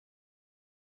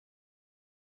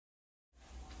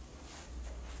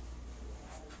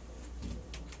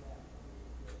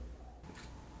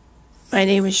My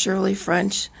name is Shirley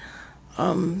French.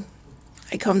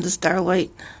 I come to Starlight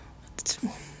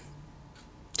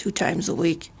 2 times a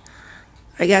week.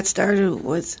 I got started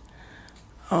with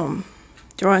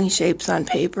drawing shapes on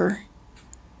paper,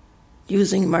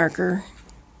 using marker,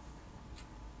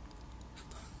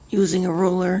 using a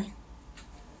ruler.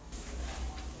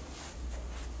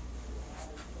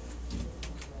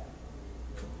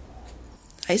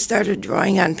 I started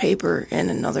drawing on paper in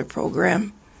another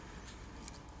program.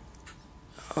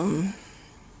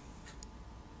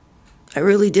 I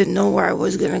really didn't know where I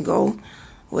was going to go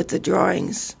with the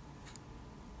drawings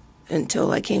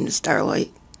until I came to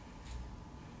Starlight.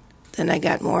 Then I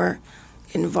got more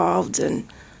involved in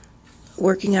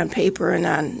working on paper and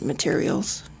on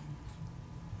materials.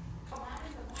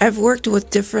 I've worked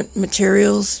with different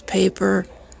materials: paper,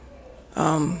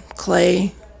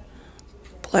 clay,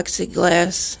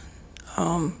 plexiglass,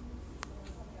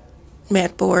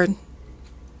 mat board.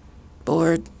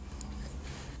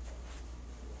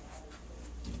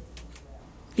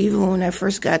 Even when I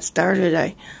first got started,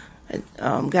 I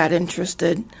got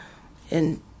interested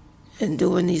in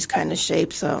doing these kind of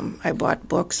shapes. I bought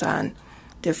books on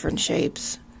different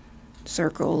shapes,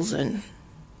 circles and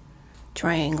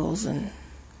triangles and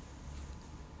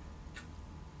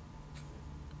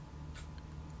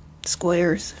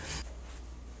squares.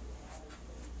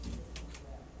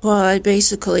 Well, I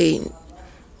basically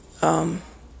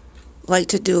like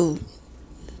to do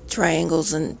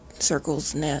triangles and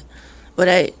circles and that, but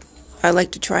I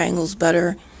like the triangles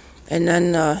better. And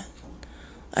then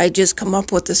I just come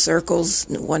up with the circles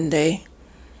one day.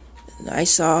 I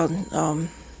saw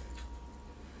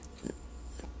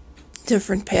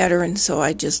different patterns, so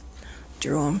I just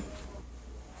drew them.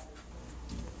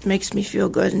 It makes me feel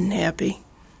good and happy.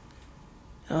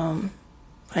 I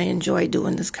enjoy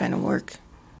doing this kind of work.